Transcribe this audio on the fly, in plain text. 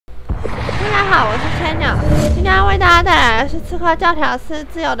好，我是千鸟，今天要为大家带来的是《刺客教条4：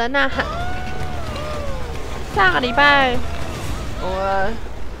自由的呐喊》。上个礼拜我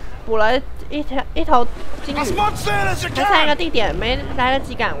捕了一头金鱼，在上一个地点没来得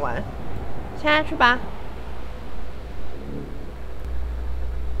及赶完，现在去吧。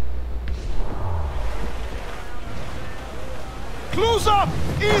 Close up!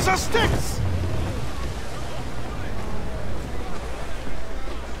 Ease the sticks!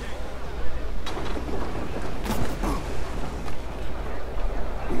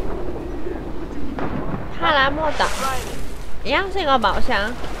 帕拉莫岛一样是一个宝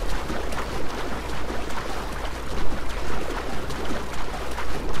箱。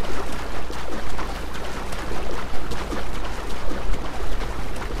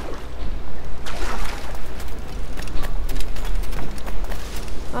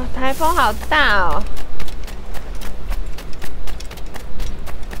哦，台风好大哦！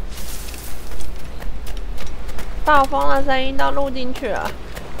暴风的声音都录进去了。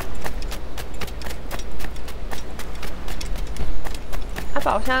啊，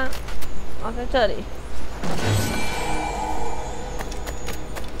宝箱，哦，在这里。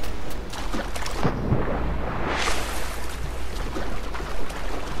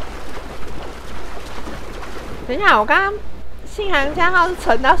等一下，我刚刚。 信函箱号是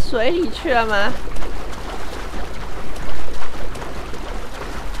沉到水里去了吗？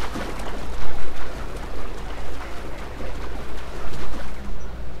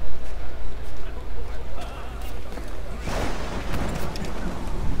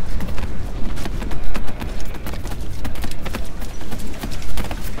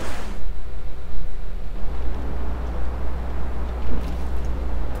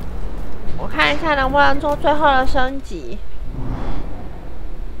我看一下能不能做最后的升级。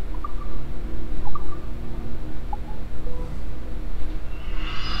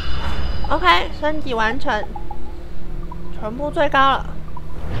 OK， 升级完成，全部最高了。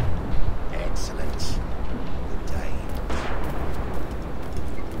Excellent. Good day.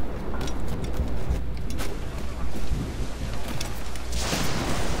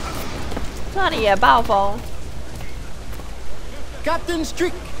 这里也暴风。Captain's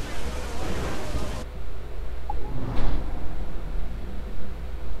trick.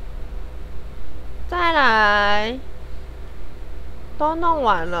 再来，都弄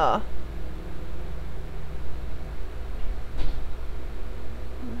完了。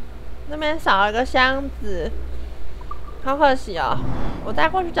 那边少了个箱子，好可惜哦！我再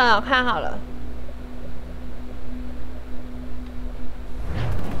过去找找看好了。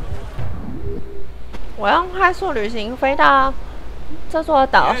我用快速旅行飞到这座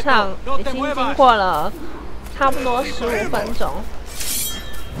岛上，已经经过了差不多15分钟。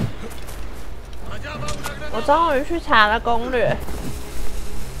我终于去查了攻略。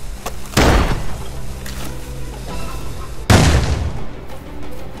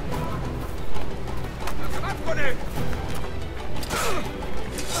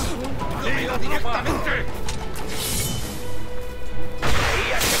 Directamente.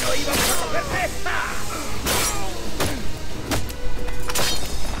 Creía que no íbamos a coger de esta.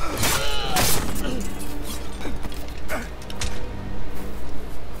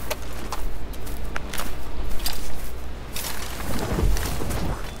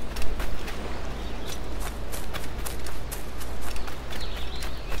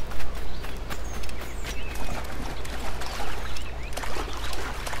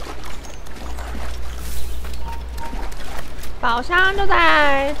 宝箱就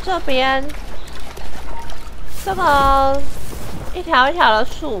在这边，这个一条一条的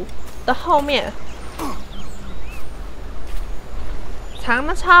树的后面，藏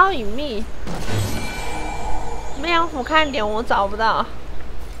的超隐秘，面符看点我找不到。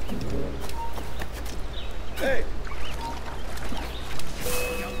Hey.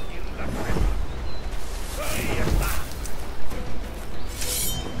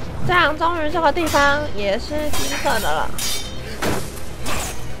 这样，终于这个地方也是金色的了。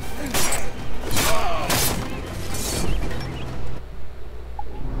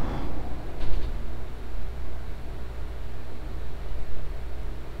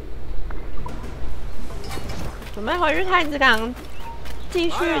准备回去太子港，继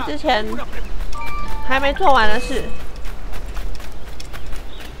续之前还没做完的事。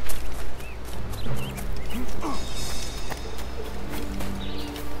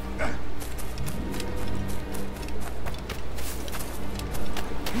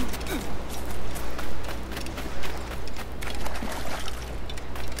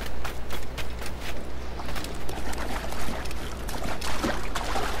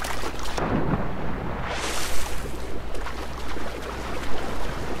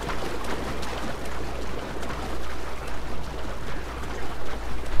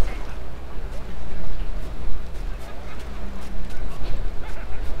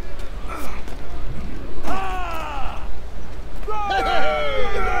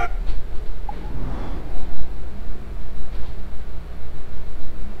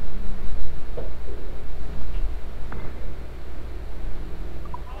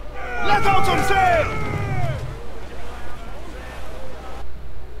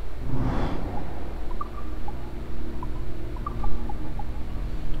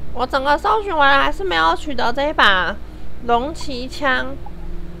我整个搜寻完了，还是没有取得这一把龙骑枪。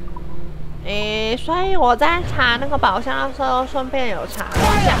所以我在查那个宝箱的时候，顺便有查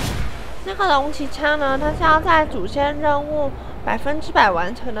了一下，那个龙骑枪呢，它是要在主线任务100%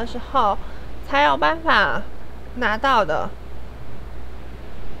完成的时候，才有办法拿到的。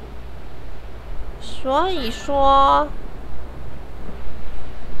所以说，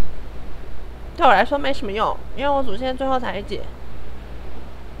对我来说没什么用，因为我主线最后才解。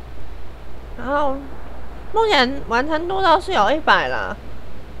然后目前完成度都是有100啦。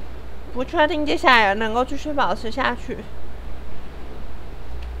不确定接下来能够继续保持下去。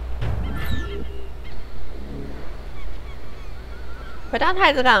回到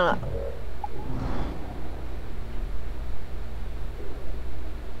太子港了，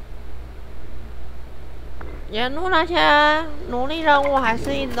沿路那些奴隶任务还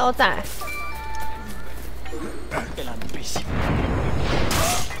是一直都在。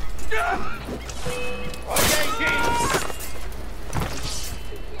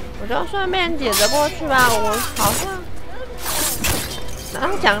我就顺便解着过去吧。我好像拿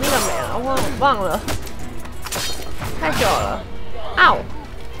到奖励了没啊？我忘了，太久了。嗷！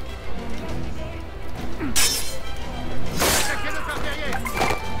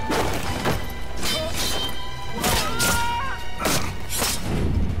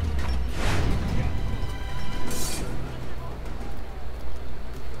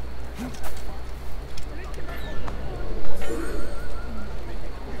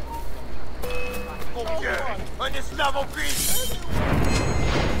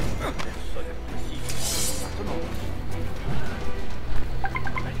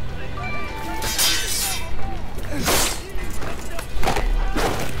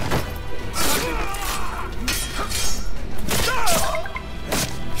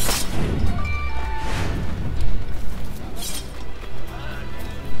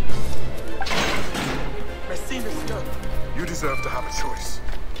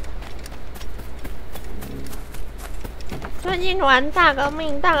最近玩大革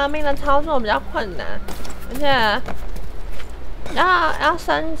命的操作比较困难，而且要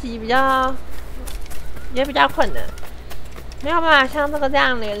升级也比较困难，没有办法像这个这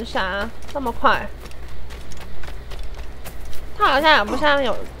样连杀这么快。它好像也不像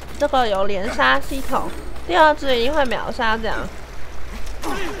有这个有连杀系统，第二只一定会秒杀这样。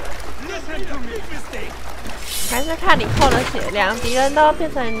还是看你扣的血量，敌人都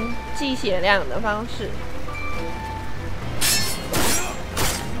变成计血量的方式。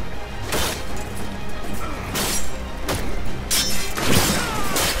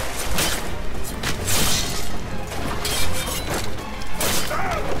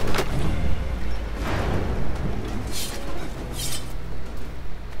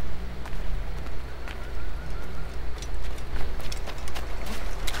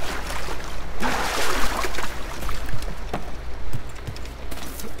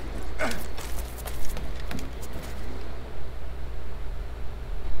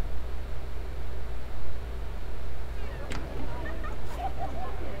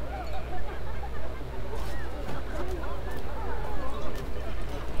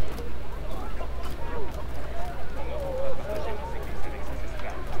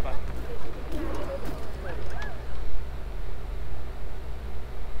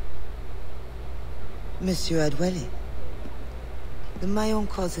Monsieur Adwele, the Mayon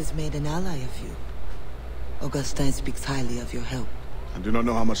cause has made an ally of you. Augustin speaks highly of your help. I do not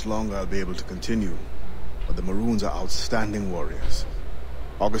know how much longer I'll be able to continue, but the Maroons are outstanding warriors.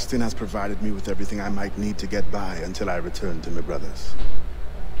 Augustin has provided me with everything I might need to get by until I return to my brothers.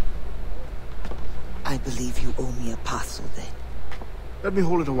 I believe you owe me a parcel then. Let me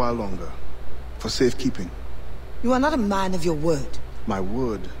hold it a while longer, for safekeeping. You are not a man of your word. My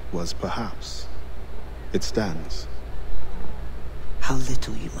word was perhaps. It stands. How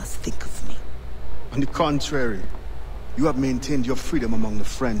little you must think of me. On the contrary, you have maintained your freedom among the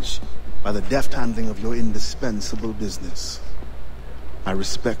French by the deft handling of your indispensable business. I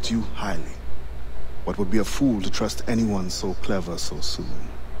respect you highly, but would be a fool to trust anyone so clever so soon.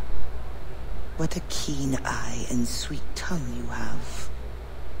 What a keen eye and sweet tongue you have.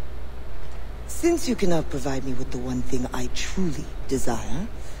 Since you cannot provide me with the one thing I truly desire,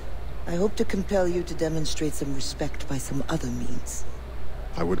 I hope to compel you to demonstrate some respect by some other means.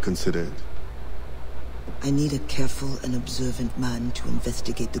 I would consider it. I need a careful and observant man to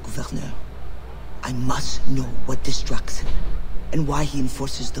investigate the gouverneur. I must know what distracts him, and why he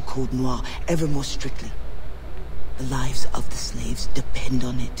enforces the Code Noir ever more strictly. The lives of the slaves depend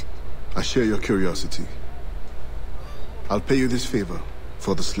on it. I share your curiosity. I'll pay you this favor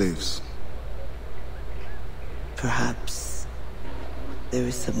for the slaves. Perhaps There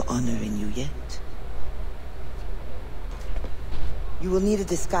is some honor in you yet. You will need a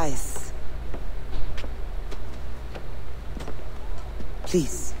disguise.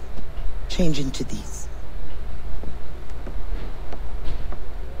 Please, change into these.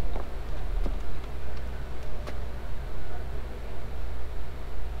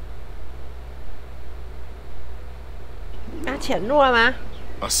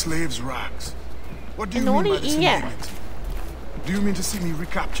 A slave's rags. What do you mean by this indignity? Do you mean to see me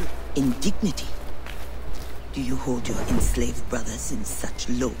recaptured? Indignity? Do you hold your enslaved brothers in such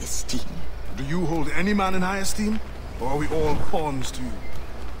low esteem? Do you hold any man in high esteem? Or are we all pawns to you?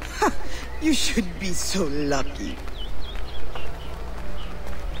 Ha! You should be so lucky.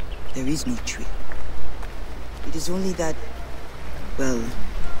 There is no tree. It is only that, well,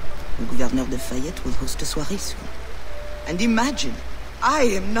 the Gouverneur de Fayette will host a soirée soon. And imagine, I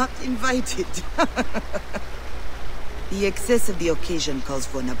am not invited. The excess of the occasion calls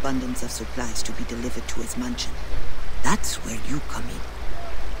for an abundance of supplies to be delivered to his mansion. That's where you come in.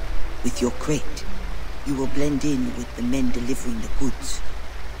 With your crate, you will blend in with the men delivering the goods.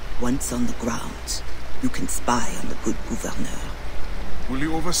 Once on the grounds, you can spy on the good Gouverneur. Will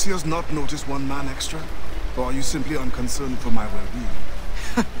the overseers not notice one man extra? Or are you simply unconcerned for my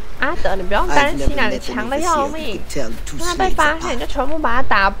well-being? 阿德，你不用担心啊，你强的要命。让他被发现，你就全部把他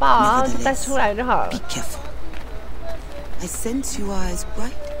打爆，然后就再出来就好了。 Be careful. I sense you are as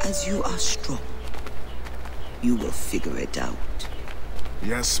bright as you are strong. You will figure it out.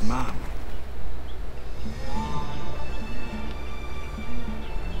 Yes, ma'am.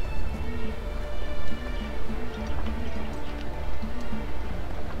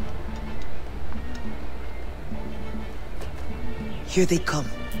 Here they come.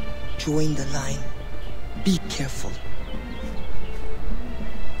 Join the line. Be careful.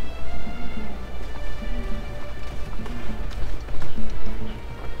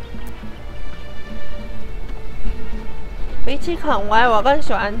 比起肯威，我更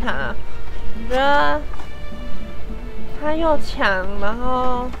喜欢他。我觉得他又强，然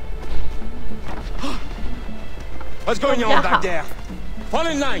后 What's going on back there?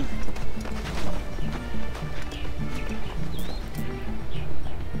 Fall in line.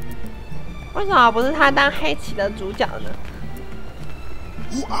 为什么不是他当黑旗的主角呢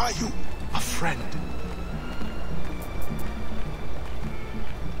Who are you? A friend.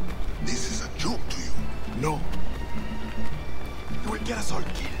 This is a joke to you. No. You will get us all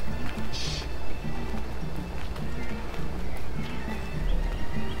killed. Shh.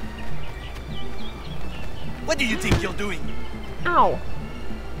 What do you think you're doing? 嗷！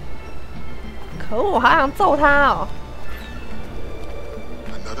可恶，好想揍他哦！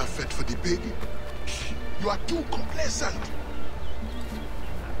 Another fit for the baby? You are too complacent.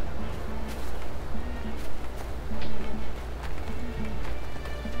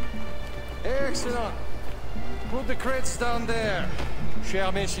 Excellent. Put the crates down there,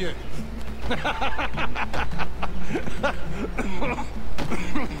 chers messieurs.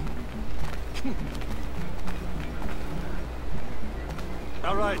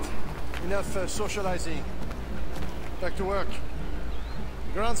 All right, enough socializing. Back to work.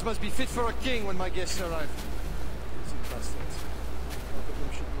 The grounds must be fit for a king when my guests arrive. Easy bastards. Both of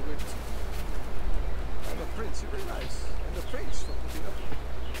them should be whipped. I'm a prince, you realize? I'm a prince for putting up.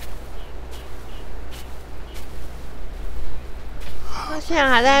 他现在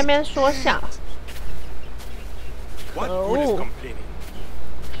还在那边说小。 What good is complaining?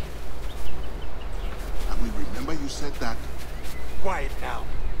 I will remember you said that. Quiet now.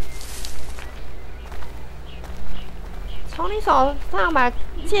 从你手上把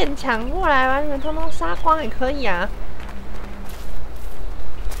剑抢过来，把你们通通杀光也可以啊。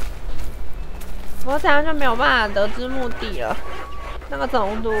不过这样就没有办法得知目的了。那个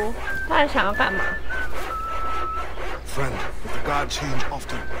总督他还想要干嘛？ Friend, if the guard change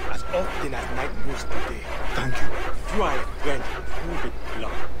often. As often as night moves the day. Thank you. You are a friend, prove it,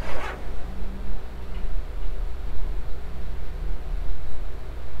 blood.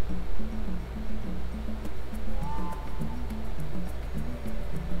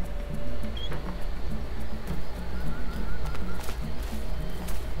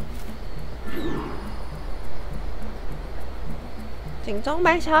 警钟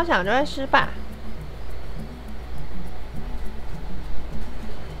被敲响就会失败。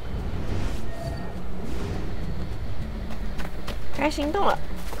该行动了，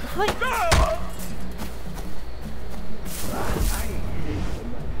嘿！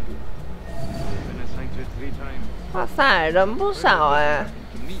哇塞，人不少哎。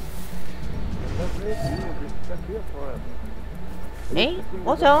诶，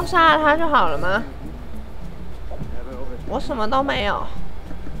我只用杀了他就好了吗？我什么都没有。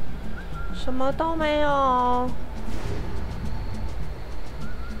什么都没有。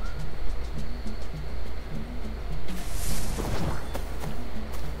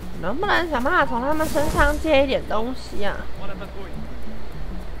能不能想办法从他们身上借一点东西啊？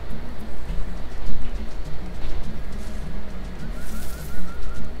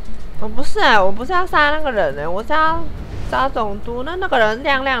我不是我不是要杀那个人我是要找总督。那个人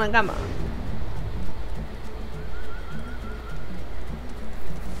亮亮的干嘛？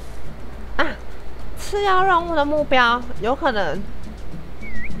啊，次要任务的目标有可能，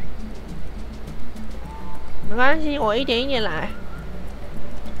没关系，我一点一点来。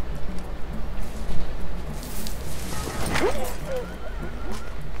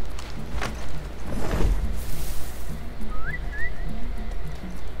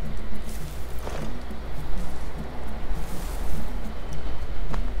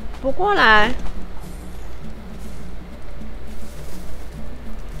不过来，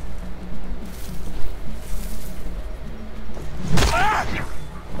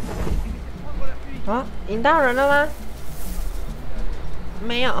啊，引到人了吗？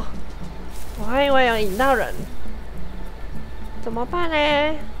没有，我还以为有引到人，怎么办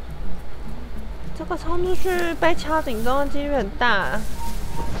呢？这个冲出去被敲警钟的几率很大。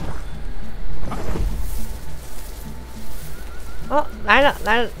哦，来了，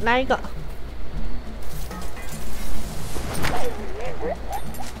来一个。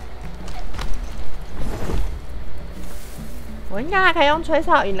我应该还可以用吹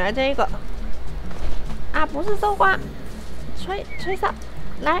哨引来这一个。啊，不是搜刮，吹哨，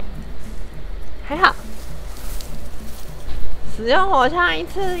来，还好。使用火枪一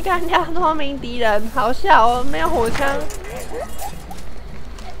次干掉多名敌人，好笑哦，没有火枪。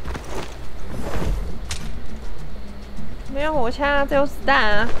没有火枪，只有子弹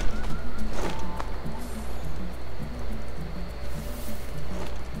啊！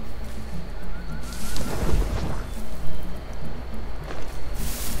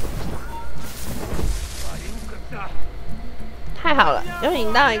太好了，又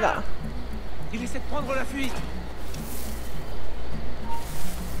引到一个。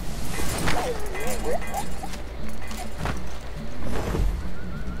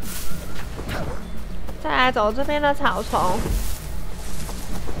再来走这边的草丛，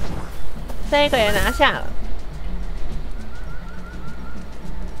这个也拿下了。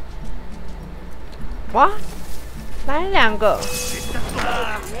哇，来2个！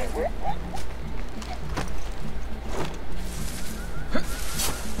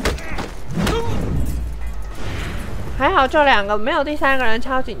还好就2个，没有第3个人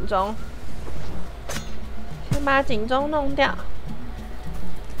敲警钟。先把警钟弄掉。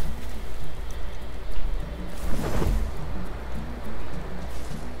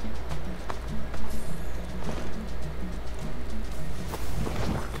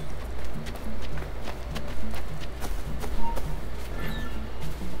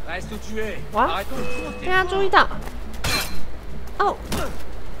哇！被他注意到。哦。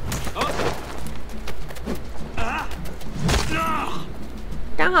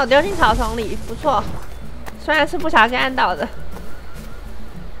刚好丢进草丛里，不错。虽然是不小心按到的，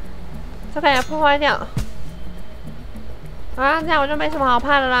这个也破坏掉。啊，这样我就没什么好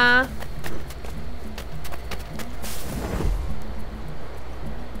怕的啦。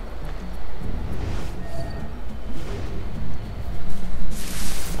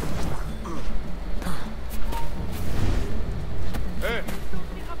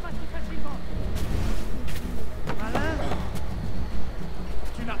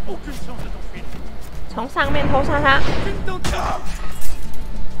从上面偷杀他！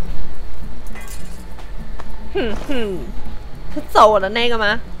哼哼，是揍我的那个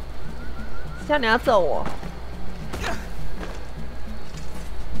吗？叫你要揍我？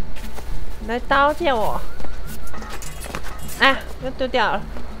你的刀借我！哎，又丢掉了。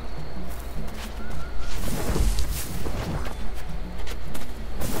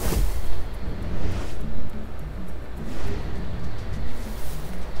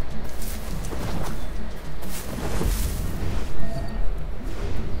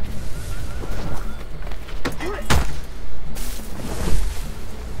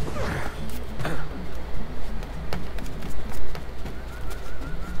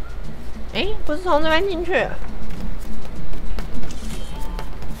不是从这边进去，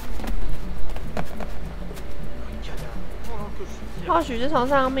或许是从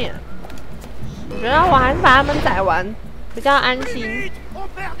上面。我觉得我还是把他们宰完比较安心。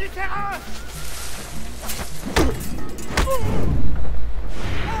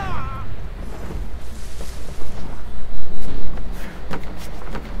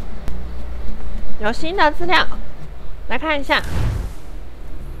有新的资料，来看一下。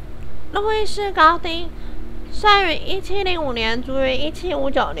路易士·高丁生于1705年，卒于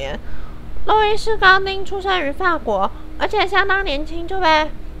1759年。路易士·高丁出生于法国，而且相当年轻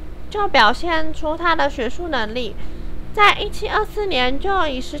就表现出他的学术能力。在1724年就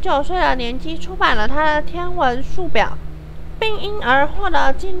以19岁的年纪出版了他的天文数表，并因而获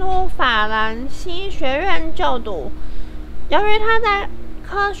得进入法兰西学院就读。由于他在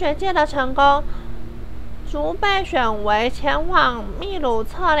科学界的成功，逐被选为前往秘鲁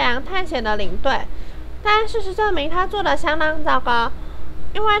测量探险的领队。但事实证明他做得相当糟糕，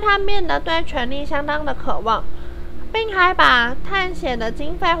因为他变得对权力相当的渴望，并还把探险的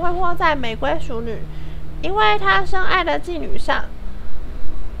经费挥霍在玫瑰淑女因为他深爱的妓女上。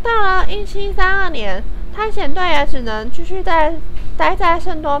到了1732年，探险队也只能继续待在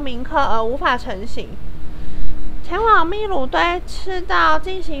圣多明克，而无法成行。前往秘鲁对赤道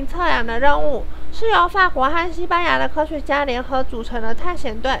进行测量的任务是由法国和西班牙的科学家联合组成的探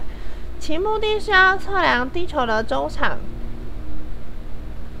险队，其目的是要测量地球的周长。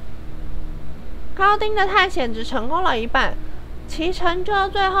高丁的探险只成功了一半，其成就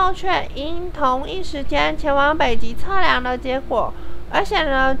最后却因同一时间前往北极测量的结果而显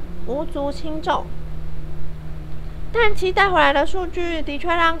得无足轻重。但其带回来的数据的确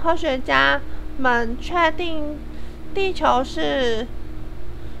让科学家们确定地球是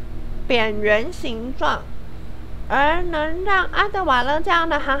扁圆形状，而能让阿德瓦勒这样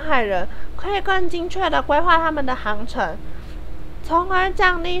的航海人可以更精确地规划他们的航程，从而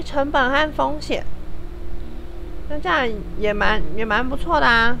降低成本和风险。那这样也蛮不错的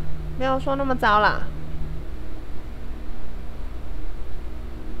啊，没有说那么糟啦。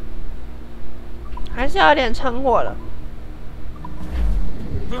还是有点成果了。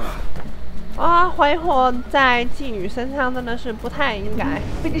挥霍在妓女身上真的是不太应该。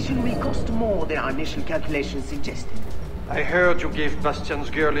Expedition will cost more than our initial calculations suggested. I heard you gave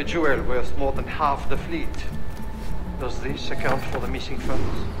Bastian's girl a jewel worth more than half the fleet. Does this account for the missing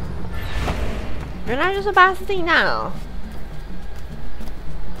funds? 原来就是巴斯蒂娜哦。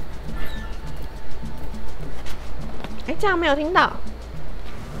这样没有听到。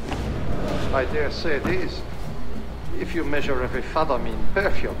I dare say it is, if you measure every fathom in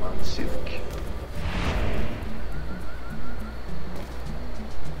perfume and silk.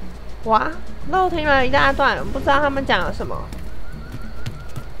 哇，漏听了一大段，不知道他们讲了什么。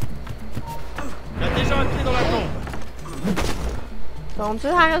总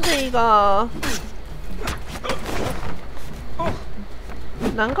之，他就是一个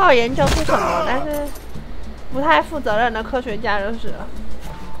能够研究出什么，但是不太负责任的科学家就是了。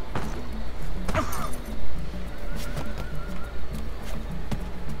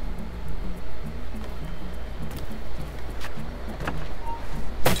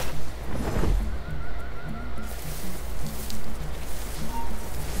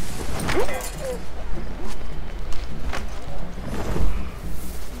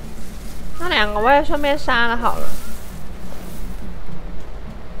那两个我也顺便杀了好了。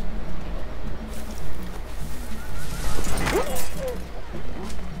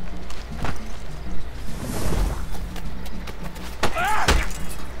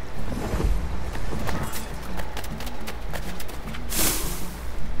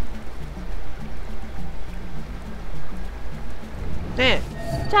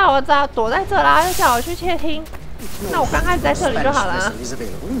叫我躲在这啦，又叫我去窃听。那我刚开始在这里就好了。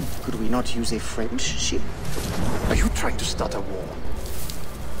Could we not use a French ship? Are you trying to start a war?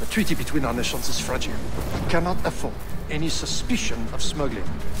 The treaty between our nations is fragile. We cannot afford any suspicion of smuggling.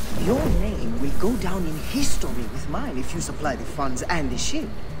 Your name will go down in history with mine if you supply the funds and the ship.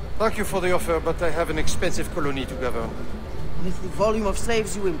 Thank you for the offer, but I have an expensive colony to govern. With the volume of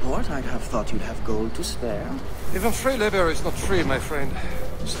slaves you import, I'd have thought you'd have gold to spare. Even free labor is not free, my friend.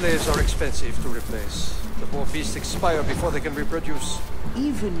 Slaves are expensive to replace. The poor beasts expire before they can reproduce.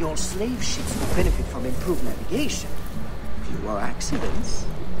 Even your slave ships will benefit from improved navigation. Fewer accidents.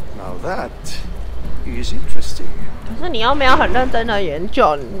 Now that is interesting. 可是你又没有很认真的研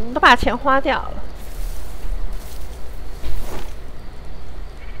究，你都把钱花掉了。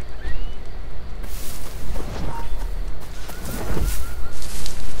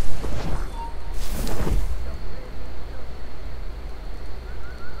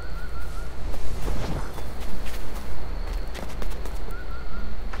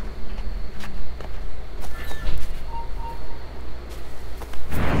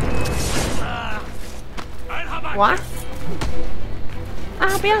哇！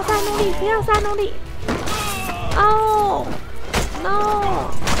啊！不要再努力，不要再努力！哦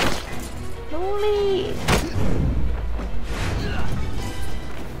 ，no！ 努力！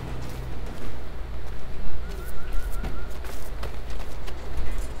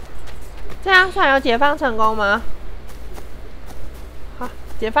这样算有解放成功吗？好，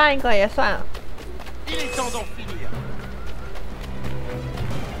解放一个也算了。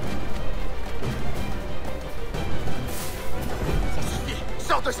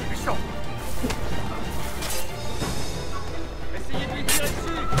Sors de ces buissons! Essayez de lui tirer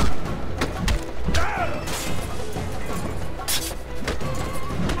dessus!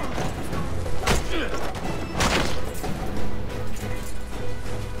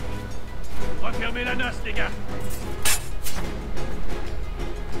 Refermez la noce, les gars!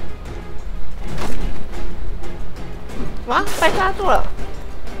 哇，被抓住了！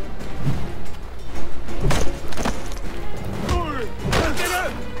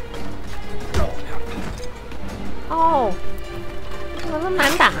哦，怎么这么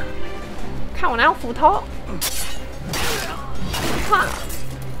难打？看我拿斧头！哈！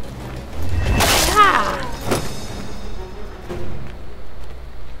哈！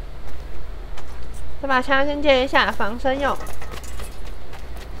这把枪先借一下，防身用。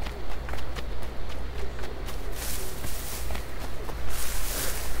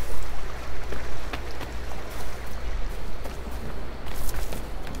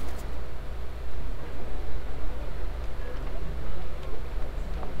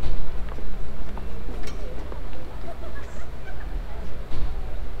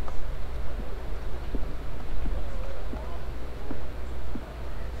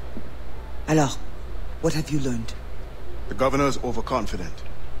Alors, what have you learned? The governor's overconfident.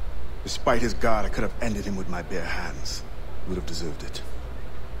 Despite his guard, I could have ended him with my bare hands. He would have deserved it.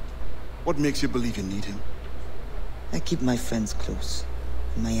 What makes you believe you need him? I keep my friends close,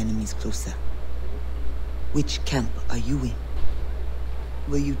 and my enemies closer. Which camp are you in?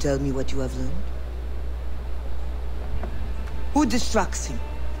 Will you tell me what you have learned? Who distracts him?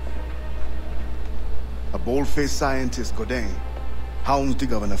 A bold-faced scientist, Godin, hounds the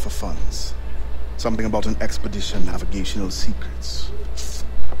governor for funds. Something about an expedition, navigational secrets.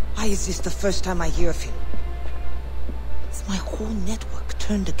 Why is this the first time I hear of him? Is my whole network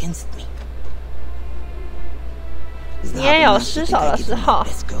turned against me? Is the harbor master think I give him my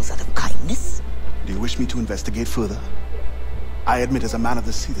best girls out of kindness? Do you wish me to investigate further? I admit, as a man of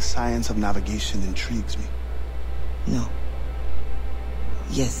the sea, the science of navigation intrigues me. No.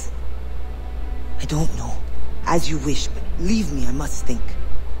 Yes. I don't know. As you wish, but leave me, I must think. “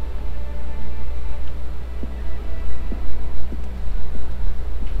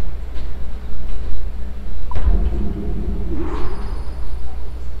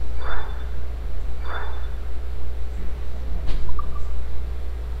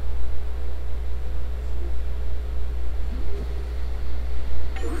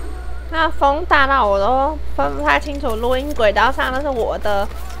那风大到我都分不太清楚，录音轨道上那是我的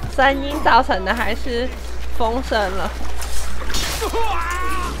声音造成的，还是风声了？”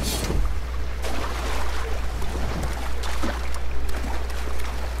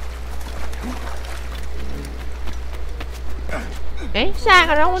哎，下一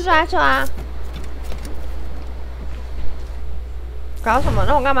个任务就在这啊！搞什么？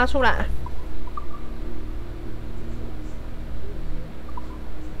那我干嘛出来？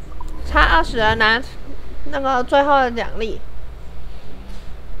差20人拿那个最后的奖励，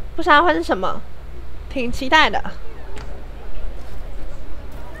不知道会是什么，挺期待的。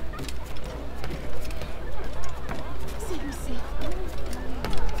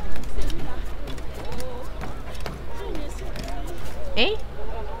诶，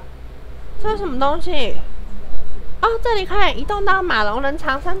这是什么东西？哦，这里可以移动到马龙人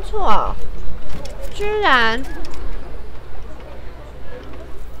藏身处哦，居然。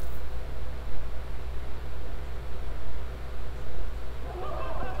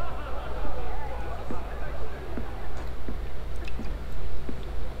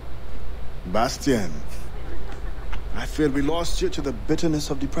Bastien, I feared we lost you to the bitterness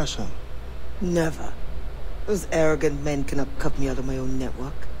of depression. Never. Those arrogant men cannot cut me out of my own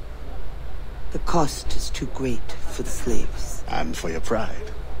network. The cost is too great for the slaves. And for your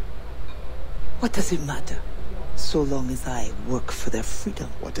pride. What does it matter? So long as I work for their freedom.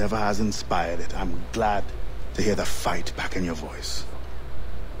 Whatever has inspired it, I'm glad to hear the fight back in your voice.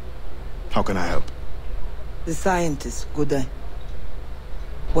 How can I help? The scientist, Godin.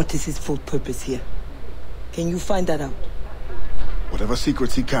 What is his full purpose here? Can you find that out? Whatever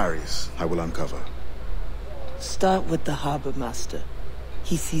secrets he carries, I will uncover. Start with the harbor master.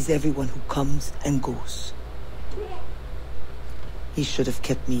 He sees everyone who comes and goes. He should have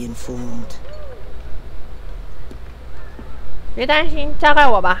kept me informed. 别担心，交给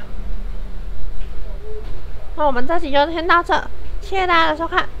我吧。那我们这集就先到这，谢谢大家的收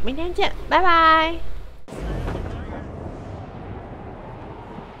看，明天见，拜拜。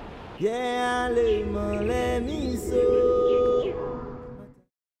Yeah, le mon le mi so.